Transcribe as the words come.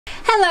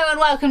Hello and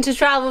welcome to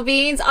Travel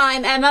Beans.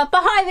 I'm Emma.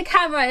 Behind the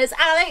camera is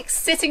Alex,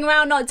 sitting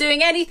around not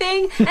doing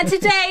anything. And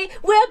today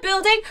we're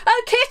building a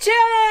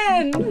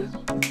kitchen!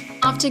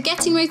 After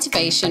getting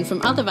motivation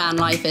from other van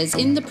lifers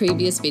in the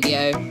previous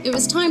video, it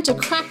was time to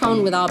crack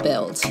on with our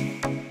build.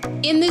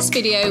 In this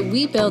video,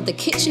 we build the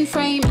kitchen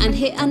frame and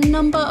hit a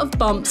number of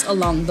bumps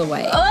along the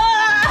way.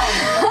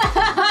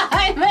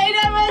 I made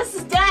a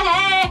mistake!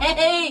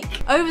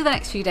 Over the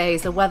next few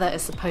days, the weather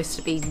is supposed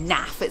to be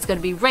naff. It's going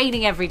to be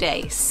raining every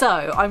day.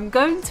 So I'm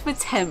going to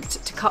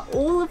attempt to cut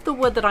all of the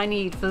wood that I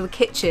need for the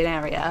kitchen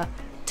area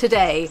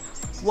today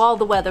while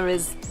the weather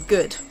is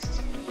good.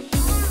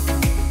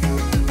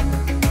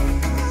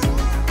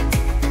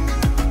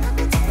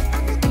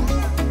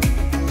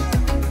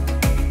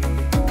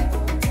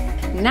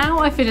 Now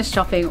I've finished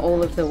chopping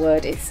all of the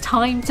wood, it's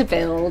time to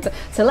build.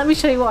 So let me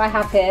show you what I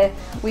have here.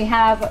 We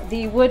have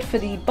the wood for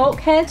the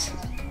bulkhead,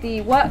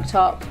 the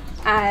worktop,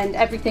 and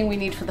everything we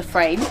need for the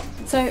frame.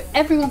 So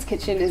everyone's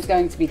kitchen is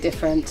going to be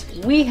different.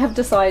 We have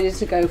decided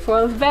to go for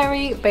a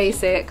very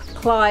basic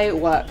ply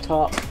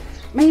worktop,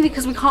 mainly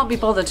because we can't be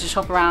bothered to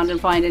shop around and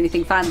find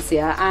anything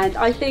fancier, and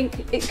I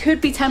think it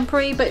could be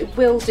temporary, but it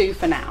will do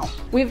for now.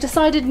 We've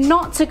decided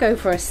not to go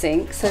for a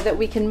sink so that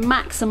we can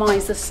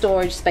maximize the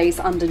storage space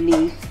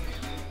underneath.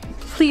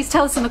 Please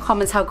tell us in the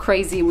comments how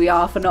crazy we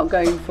are for not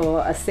going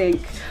for a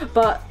sink,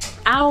 but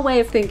our way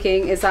of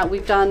thinking is that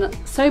we've done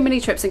so many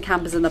trips in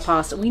campers in the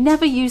past, we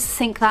never use the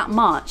sink that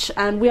much,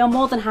 and we are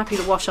more than happy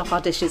to wash off our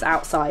dishes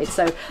outside.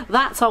 So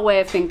that's our way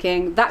of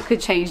thinking. That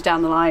could change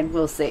down the line,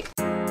 we'll see.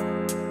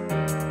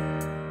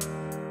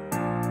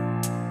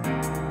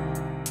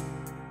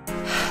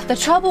 The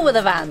trouble with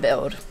a van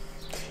build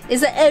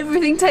is that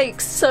everything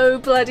takes so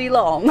bloody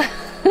long.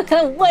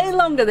 Way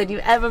longer than you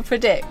ever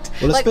predict.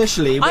 Well,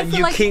 especially when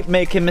you keep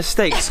making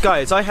mistakes.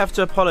 Guys, I have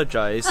to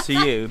apologise to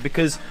you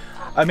because,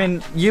 I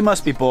mean, you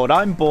must be bored.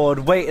 I'm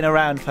bored waiting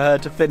around for her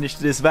to finish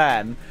this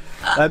van.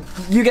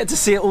 You get to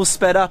see it all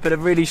sped up in a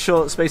really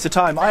short space of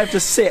time. I have to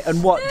sit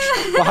and watch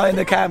behind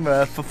the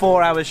camera for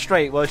 4 hours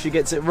straight while she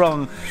gets it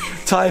wrong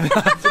time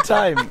after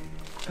time.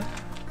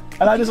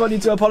 And I just want you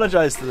to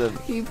apologise to them.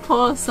 You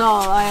poor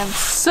soul. I am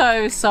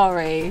so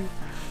sorry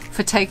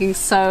for taking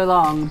so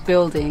long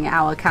building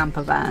our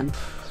camper van.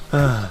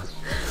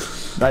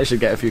 That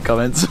should get a few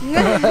comments. Okay,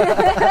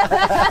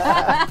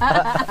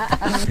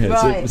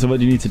 right. So what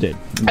do you need to do?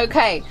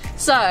 Okay,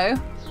 so,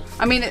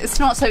 I mean, it's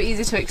not so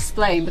easy to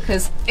explain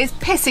because it's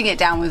pissing it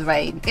down with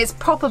rain. It's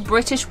proper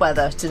British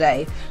weather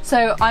today.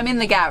 So I'm in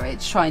the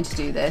garage trying to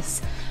do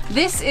this.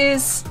 This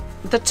is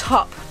the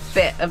top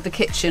bit of the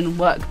kitchen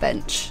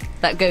workbench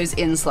that goes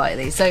in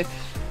slightly. So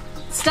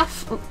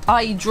stuff,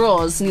 i.e.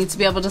 drawers, need to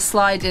be able to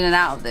slide in and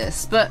out of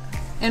this, but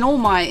in all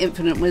my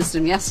infinite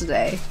wisdom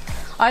yesterday,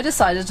 I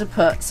decided to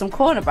put some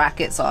corner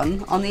brackets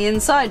on the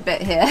inside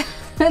bit here,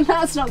 and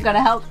that's not going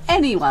to help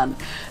anyone.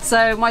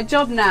 So my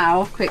job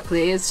now,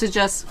 quickly, is to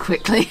just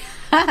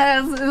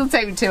it'll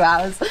take me 2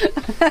 hours,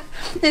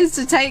 is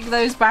to take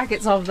those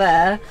brackets off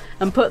there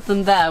and put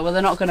them there where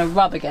they're not going to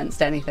rub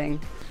against anything.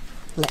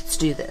 Let's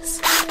do this.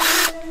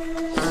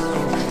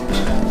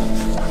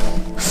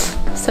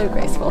 So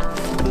graceful.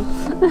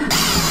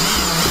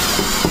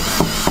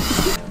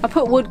 I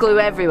put wood glue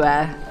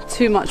everywhere,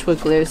 too much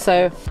wood glue,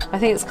 so I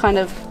think it's kind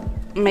of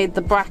made the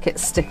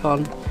brackets stick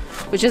on,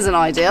 which isn't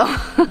ideal.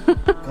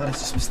 God, it's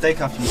just mistake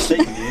after mistake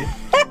with you.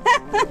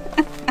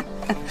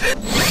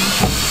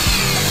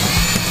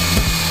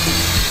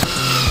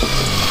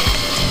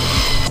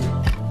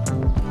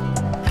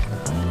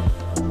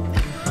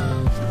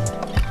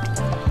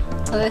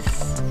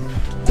 This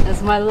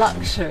is my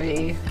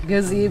luxury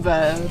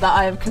gazebo that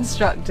I have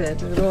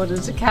constructed in order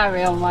to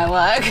carry on my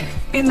work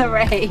in the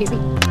rain.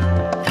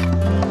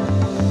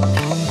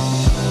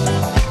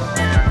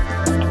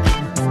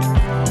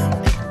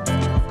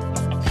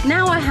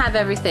 Now I have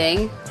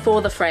everything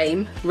for the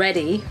frame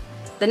ready.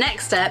 The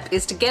next step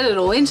is to get it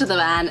all into the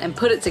van and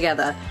put it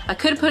together. I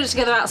could put it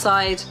together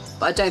outside,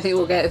 but I don't think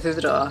we'll get it through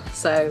the door.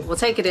 So we'll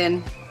take it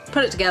in,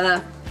 put it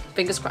together,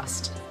 fingers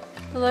crossed.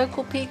 The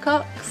local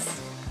peacocks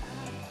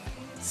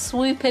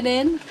swooping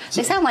in.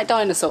 They sound like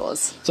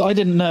dinosaurs. So I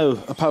didn't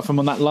know, apart from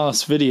on that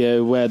last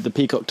video where the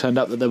peacock turned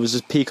up, that there was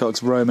just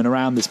peacocks roaming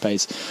around this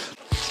place.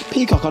 It's a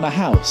peacock on a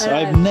house.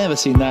 I've never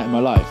seen that in my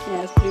life.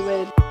 Yeah, it's pretty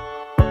weird.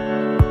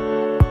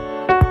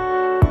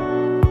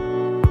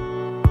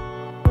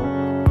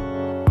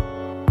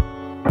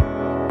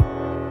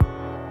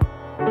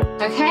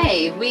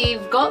 Okay,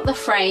 we've got the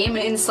frame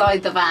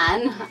inside the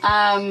van.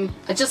 I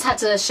just had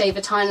to shave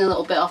a tiny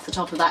little bit off the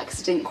top of that because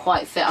it didn't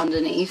quite fit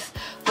underneath.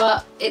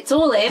 But it's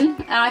all in,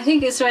 and I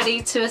think it's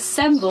ready to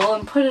assemble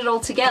and put it all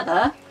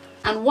together.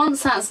 And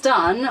once that's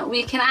done,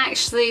 we can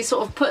actually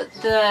sort of put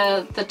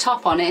the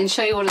top on it and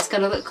show you what it's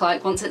going to look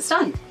like once it's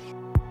done.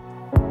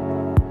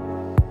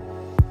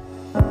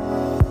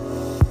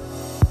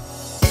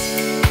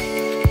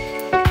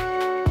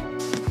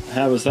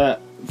 How was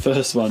that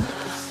first one?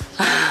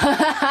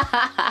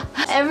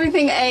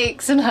 Everything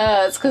aches and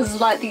hurts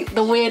because like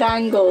the weird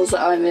angles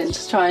that I'm in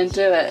to try and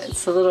do it.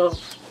 It's a little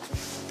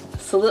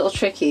It's a little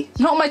tricky.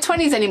 Not my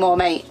 20s anymore,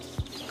 mate.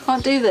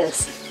 Can't do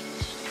this.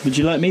 Would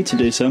you like me to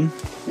do some?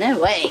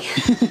 No way.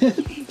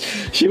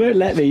 She won't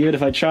let me, even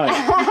if I try.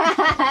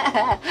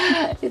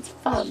 It's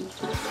fun.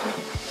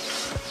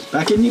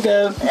 Back in you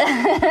go.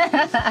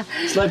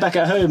 It's like back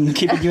at home,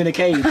 keeping you in a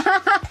cage.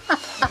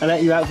 I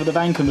let you out for the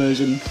van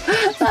conversion.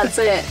 That's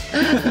it.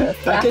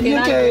 Back in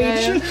your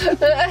cage.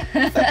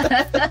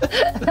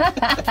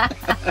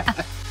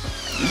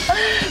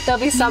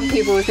 There'll be some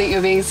people who think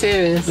you're being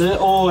serious. There are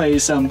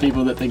always some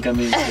people that think I'm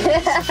being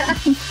serious.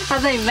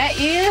 Have they met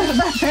you?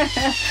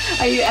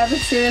 Are you ever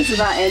serious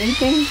about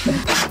anything?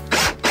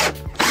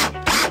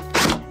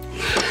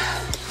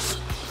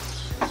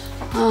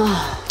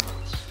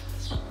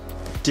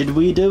 Did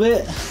we do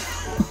it?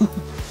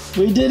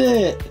 We did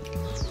it!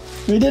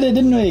 We did it,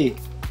 didn't we?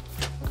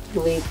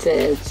 We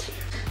did.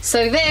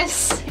 So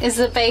this is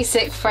the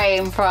basic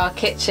frame for our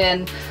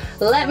kitchen.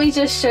 Let me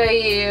just show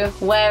you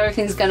where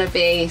everything's going to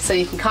be so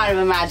you can kind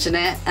of imagine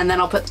it, and then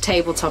I'll put the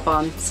tabletop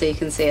on so you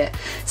can see it.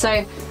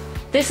 So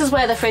this is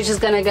where the fridge is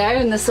going to go,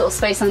 in this sort of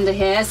space under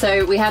here.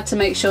 So we had to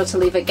make sure to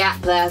leave a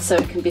gap there so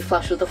it can be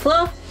flush with the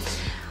floor.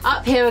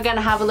 Up here we're going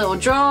to have a little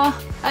drawer.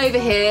 Over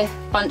here,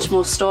 a bunch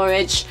more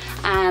storage,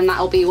 and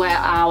that'll be where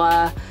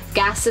our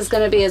gas is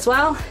going to be as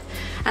well.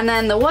 And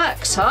then the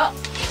worktop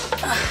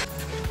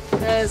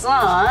goes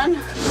on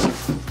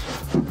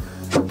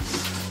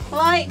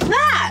like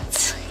that.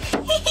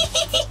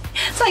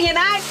 It's like an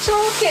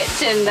actual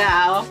kitchen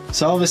now.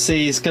 So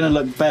obviously it's going to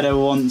look better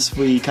once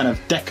we kind of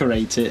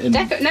decorate it. And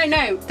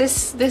no,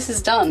 this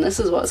is done. This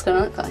is what it's going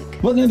to look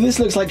like. Well, no, this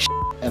looks like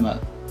Emma.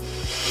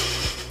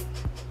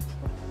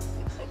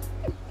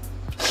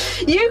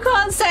 You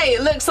can't say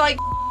it looks like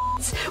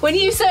when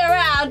you sit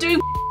around doing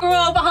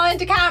all behind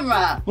the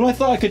camera. Well, I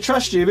thought I could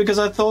trust you because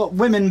I thought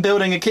women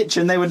building a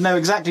kitchen, they would know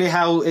exactly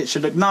how it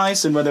should look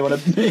nice and where they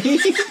want to be.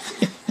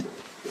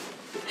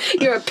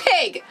 You're a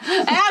pig!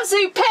 An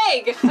absolute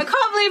pig! I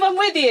can't believe I'm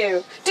with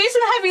you! Do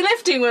some heavy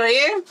lifting, will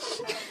you?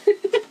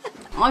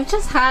 I've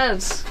just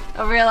had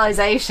a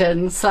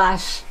realisation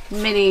 /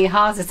 mini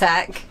heart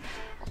attack.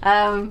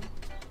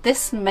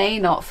 This may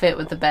not fit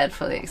with the bed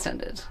fully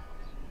extended.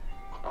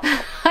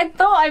 I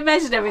thought I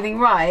measured everything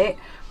right,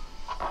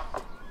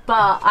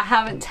 but I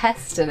haven't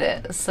tested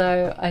it,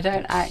 so I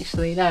don't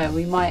actually know.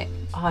 We might...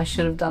 Oh, I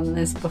should have done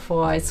this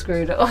before I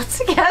screwed it all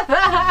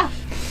together.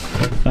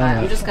 Right,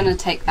 I'm just going to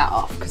take that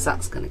off because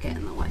that's going to get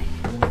in the way.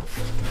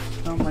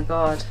 Oh my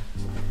god.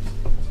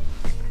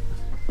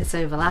 It's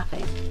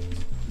overlapping.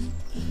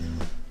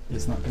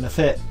 It's not going to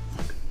fit.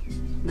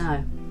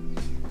 No.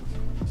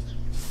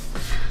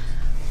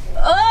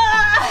 Oh!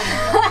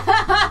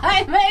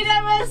 I made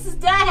a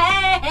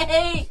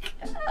mistake!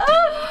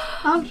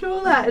 After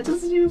all that, it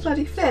doesn't even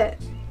bloody fit.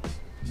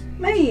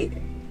 Mate,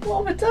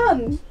 what have I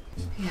done?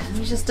 Yeah, let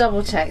me just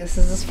double check. This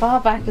is as far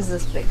back as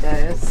this bit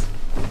goes.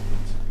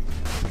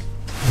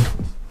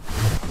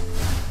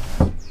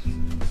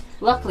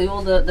 Luckily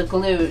all the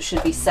glue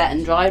should be set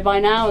and dried by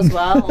now as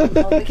well on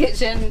the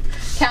kitchen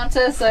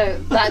counter, so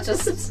that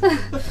just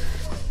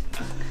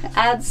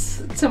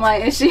adds to my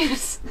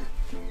issues.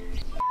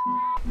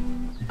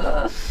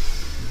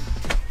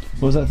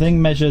 What was that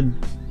thing? Measured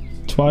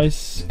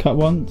twice, cut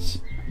once?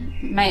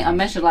 Mate, I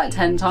measured like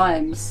 10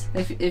 times.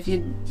 If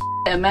you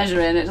get a measure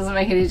in, it doesn't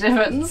make any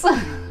difference.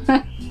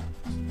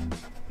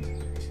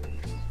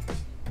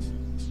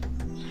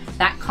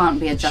 That can't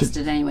be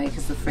adjusted anyway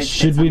because the fridge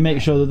Should we make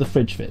sure that the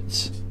fridge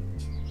fits?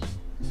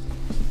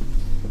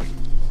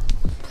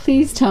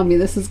 Please tell me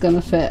this is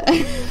gonna fit.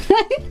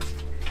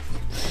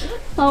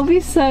 I'll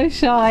be so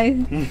shy.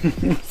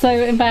 So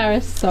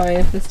embarrassed, sorry,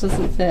 if this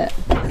doesn't fit.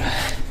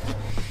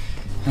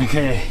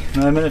 Okay,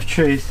 moment of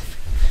truth.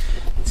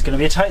 It's gonna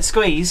be a tight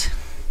squeeze.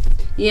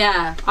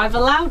 Yeah, I've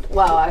allowed,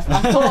 well, I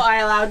thought I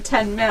allowed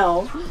 10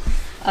 mil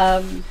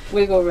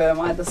wiggle room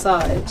either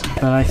side.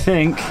 But I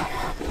think...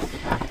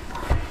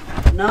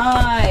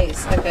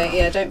 Nice! Okay,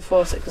 yeah, don't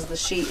force it because the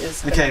sheet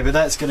is okay, but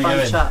that's gonna go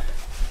in. Up.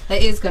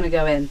 It is gonna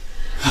go in.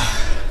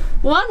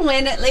 One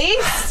win at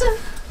least!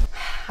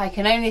 I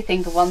can only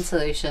think of one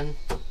solution,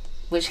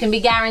 which can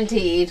be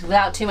guaranteed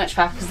without too much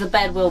faff because the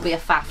bed will be a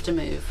faff to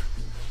move.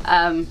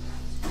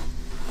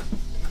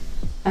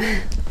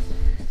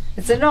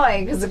 It's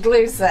annoying because the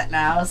glue's set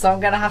now, so I'm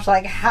going to have to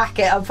like hack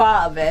it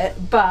apart a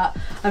bit, but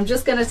I'm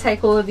just going to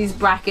take all of these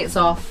brackets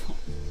off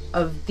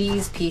of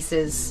these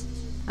pieces,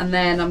 and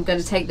then I'm going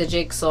to take the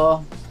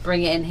jigsaw,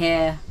 bring it in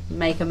here,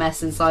 make a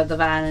mess inside the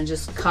van and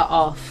just cut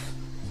off.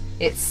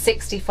 It's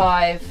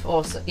 65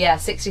 or yeah,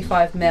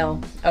 65 mil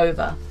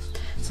over.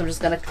 So I'm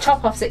just going to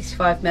chop off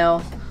 65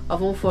 mil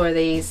of all 4 of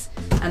these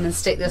and then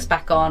stick this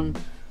back on,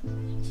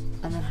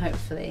 and then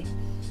hopefully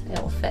it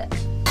will fit.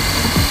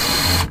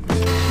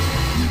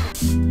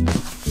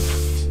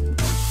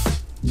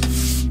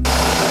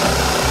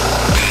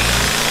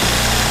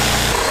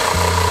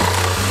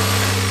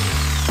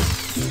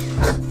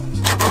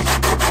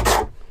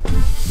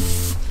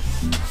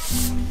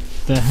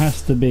 There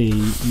has to be,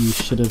 you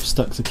should have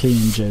stuck the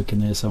cleaning joke in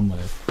there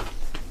somewhere.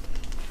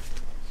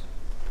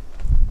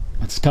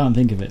 I just can't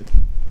think of it.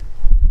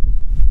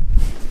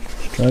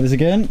 Try this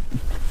again.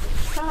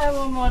 Try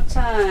one more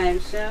time,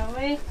 shall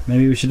we?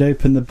 Maybe we should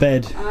open the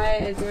bed. I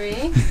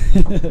agree.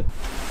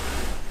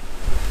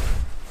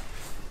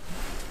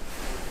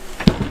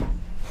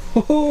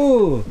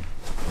 Oh,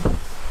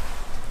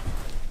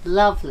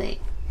 lovely.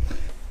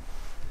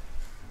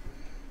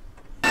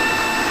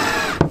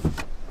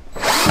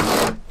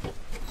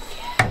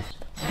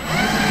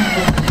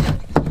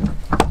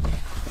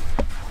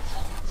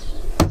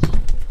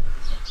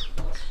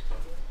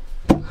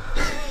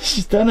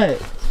 she's done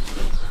it.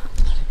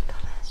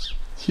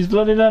 She's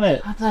bloody done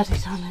it. I've bloody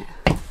done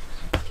it.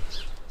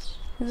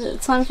 Is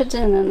it time for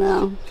dinner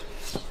now?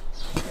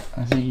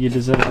 I think you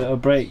deserve a little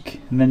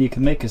break, and then you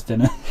can make us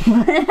dinner.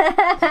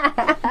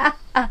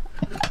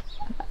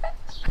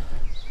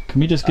 Can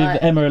we just give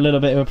Emma a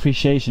little bit of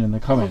appreciation in the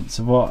comments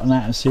of what an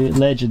absolute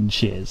legend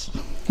she is?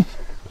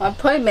 I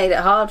probably made it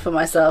hard for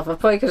myself. I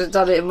probably could have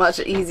done it in a much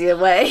easier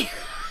way.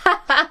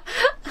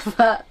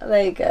 But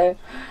there you go.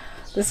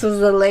 This was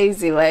the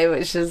lazy way,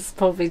 which has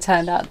probably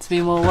turned out to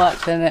be more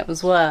work than it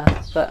was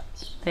worth. But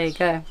there you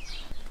go.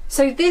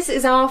 So this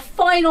is our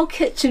final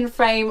kitchen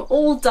frame,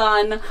 all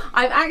done.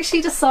 I've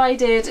actually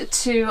decided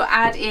to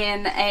add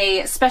in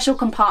a special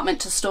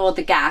compartment to store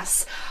the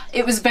gas.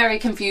 It was very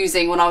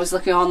confusing when I was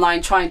looking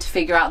online trying to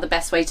figure out the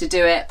best way to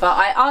do it, but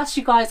I asked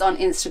you guys on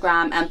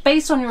Instagram, and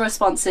based on your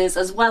responses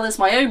as well as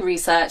my own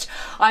research,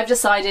 I've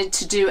decided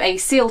to do a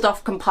sealed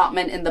off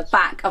compartment in the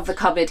back of the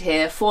cupboard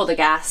here for the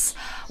gas,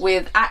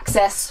 with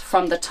access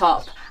from the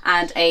top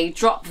and a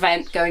drop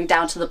vent going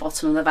down to the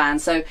bottom of the van,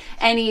 so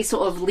any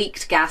sort of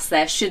leaked gas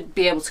there should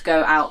be able to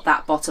go out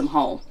that bottom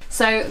hole.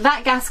 So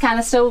that gas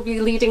canister will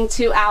be leading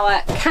to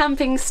our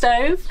camping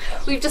stove.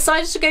 We've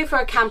decided to go for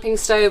a camping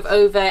stove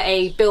over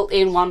a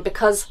built-in one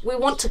because we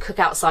want to cook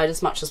outside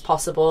as much as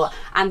possible,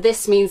 and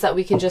this means that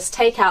we can just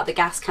take out the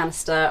gas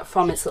canister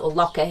from its little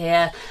locker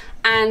here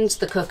and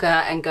the cooker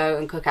and go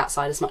and cook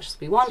outside as much as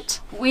we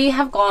want. We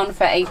have gone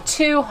for a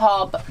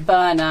 2-hob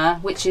burner,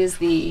 which is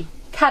the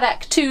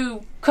Cadac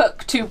 2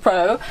 Cook 2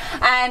 Pro,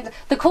 and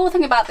the cool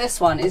thing about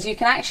this one is you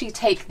can actually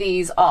take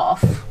these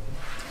off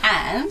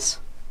and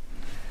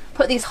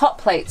put these hot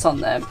plates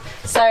on them.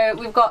 So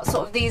we've got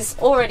sort of these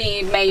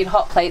already made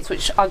hot plates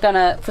which are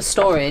gonna, for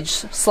storage,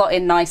 slot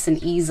in nice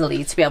and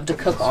easily to be able to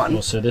cook on.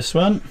 Also this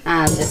one.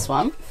 And this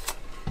one.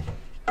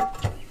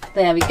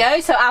 There we go,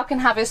 so Al can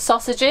have his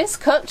sausages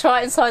cooked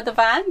right inside the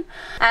van.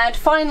 And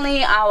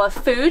finally our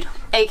food,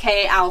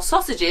 aka our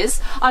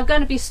sausages, are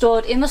going to be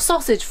stored in the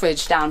sausage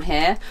fridge down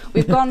here.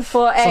 We've gone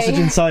for a... Sausage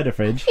inside a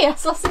fridge? Yeah,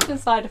 sausage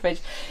inside a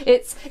fridge.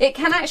 It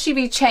can actually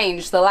be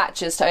changed, the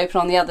latches, to open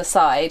on the other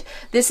side.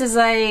 This is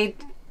a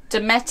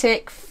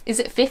Dometic, is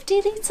it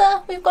 50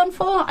 litre we've gone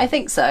for? I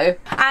think so.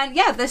 And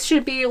yeah, this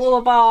should be all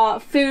of our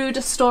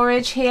food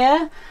storage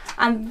here.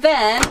 And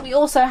then we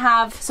also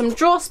have some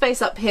drawer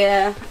space up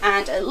here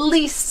and at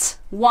least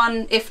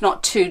one, if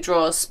not 2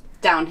 drawers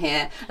down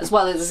here, as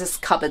well as this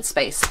cupboard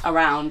space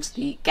around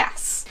the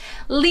gas.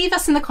 Leave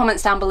us in the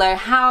comments down below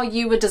how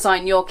you would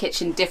design your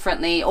kitchen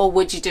differently, or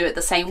would you do it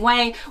the same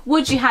way?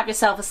 Would you have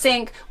yourself a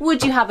sink?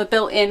 Would you have a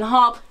built-in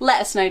hob?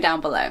 Let us know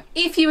down below.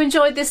 If you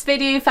enjoyed this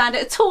video, found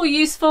it at all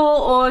useful,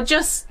 or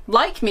just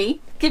like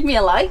me, give me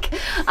a like.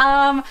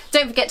 Don't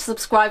forget to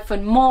subscribe for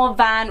more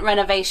van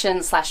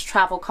renovation /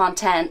 travel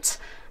content.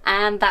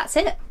 And that's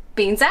it.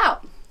 Beans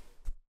out.